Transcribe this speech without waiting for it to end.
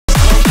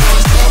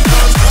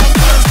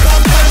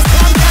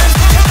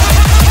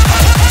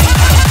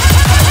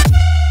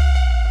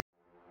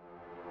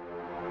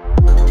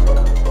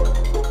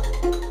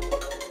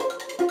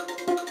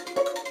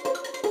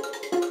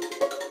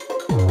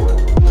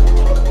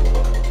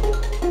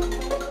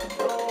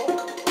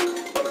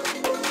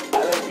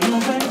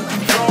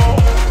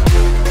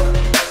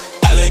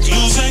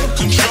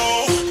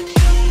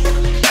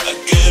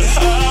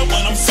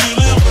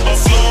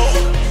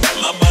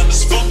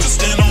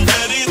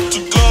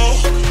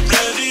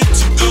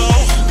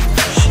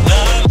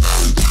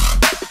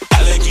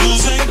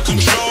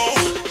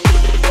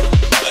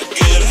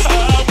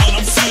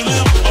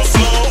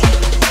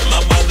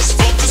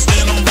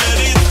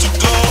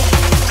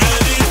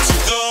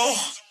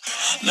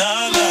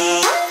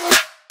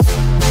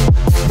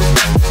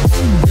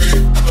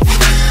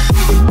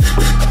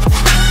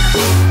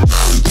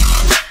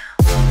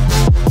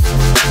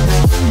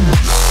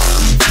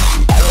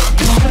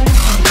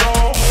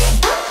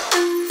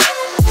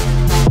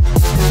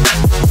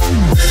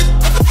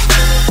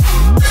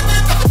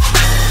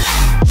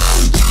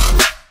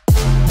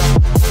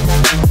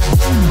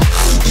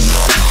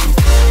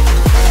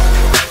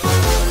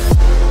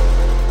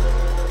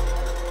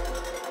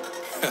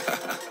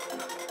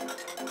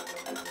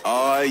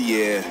Oh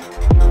yeah.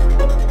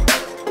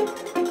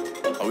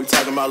 Are we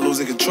talking about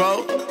losing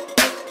control?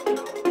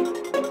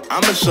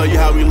 I'ma show you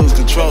how we lose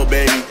control,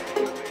 baby.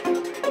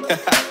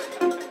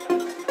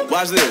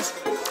 Watch this.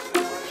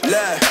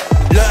 Look,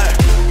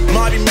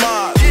 Marty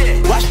Mark.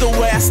 Watch the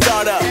way I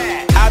start up.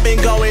 I've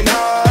been going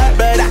hard,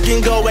 but I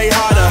can go way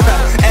harder.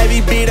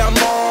 Every beat I'm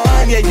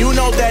on, yeah, you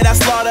know that I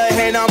slaughter.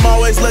 And I'm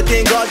always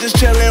looking gorgeous,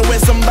 chilling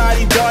with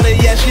somebody's daughter.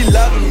 Yeah, she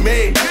loving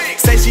me.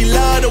 Say she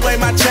love the way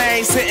my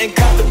chain sit and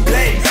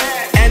contemplate.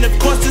 And of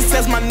course it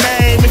says my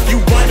name if you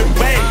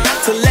wondering.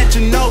 To let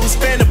you know who's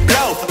finna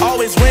blow.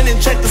 Always winning,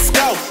 check the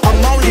scope.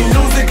 I'm only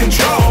losing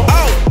control.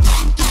 Oh,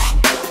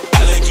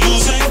 I like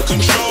losing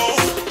control.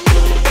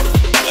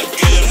 I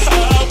get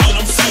high when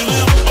I'm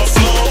feeling my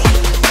flow.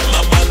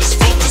 My mind is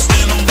focused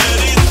and I'm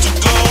ready to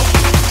go.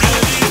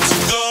 Ready to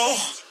go.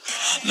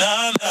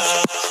 Nah,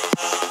 nah.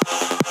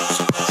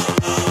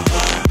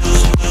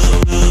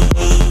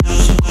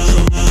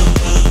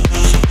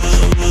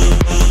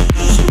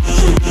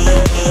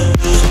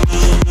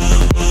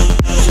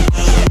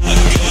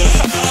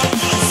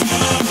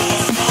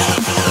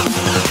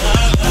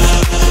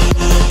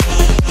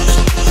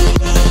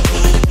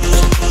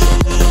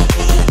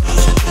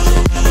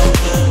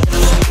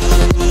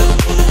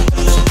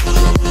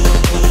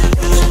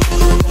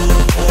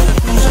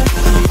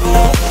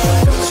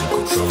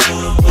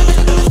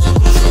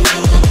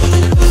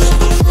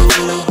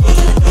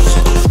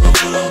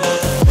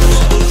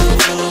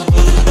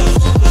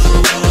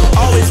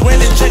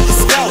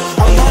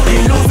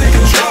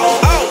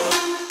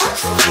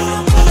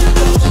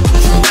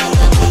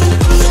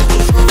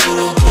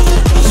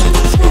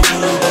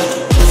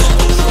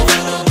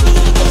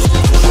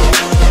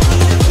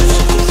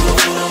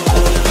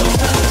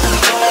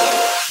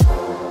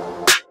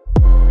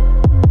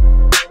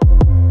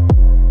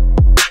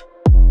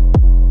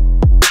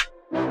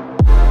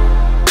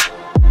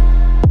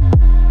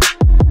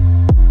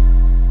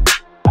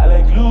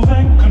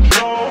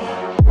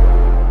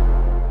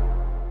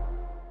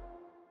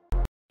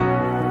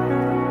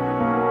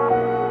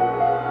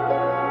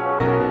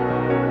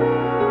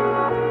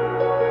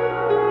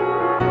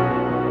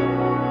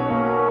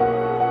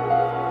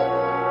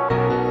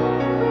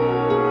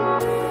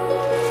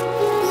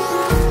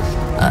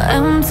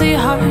 Empty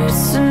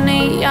hearts and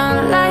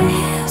neon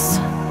lights,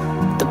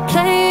 they're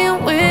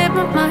playing with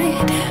my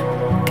mind.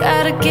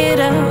 Gotta get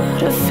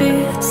out of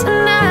here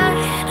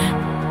tonight.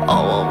 Oh,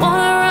 I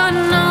wanna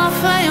run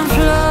off and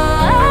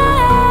fly.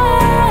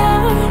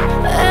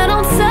 And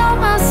I'll tell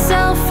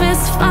myself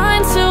it's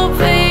fine to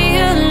be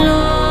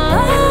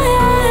alone,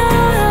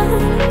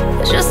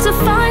 just to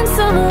find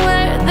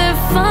somewhere that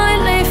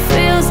finally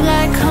feels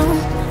like home.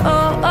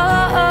 Oh,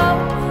 oh, oh.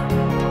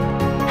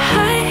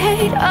 I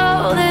hate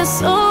all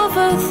this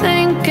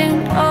overthinking.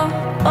 Oh,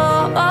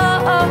 oh,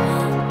 oh, oh.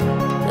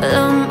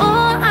 The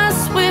more I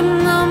swim,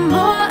 the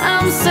more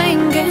I'm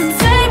sinking.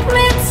 Take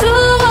me to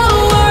a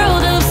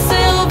world of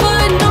silver.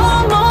 No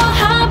more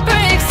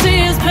heartbreaks,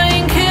 tears,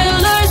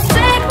 painkillers.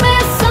 Take me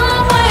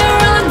somewhere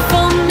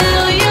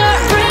unfamiliar.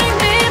 Bring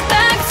me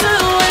back to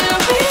where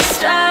we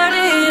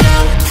started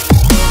out.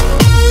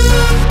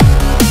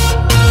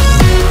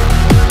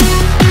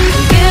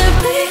 Get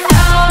me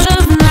out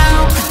of now,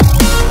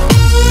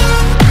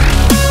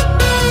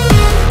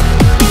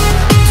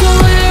 to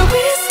where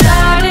we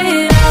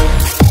started out.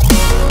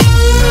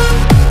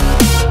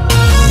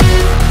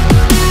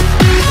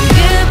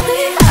 Get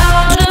me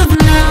out of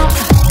now,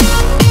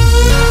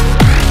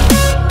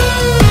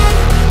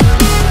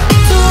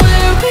 to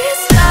where we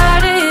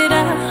started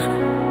out.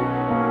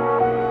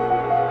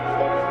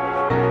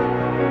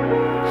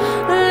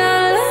 La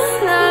la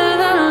la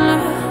la la,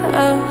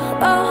 oh,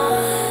 oh.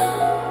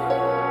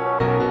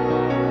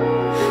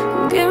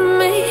 Get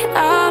me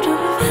out of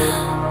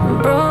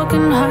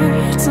broken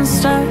hearts and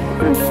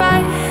starting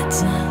fights,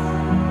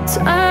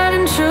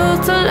 turning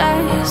truth to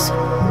lies.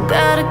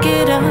 Gotta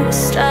get up,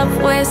 stop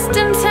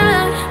wasting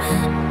time.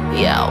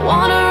 Yeah, I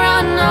wanna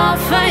run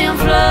off and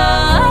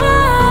fly.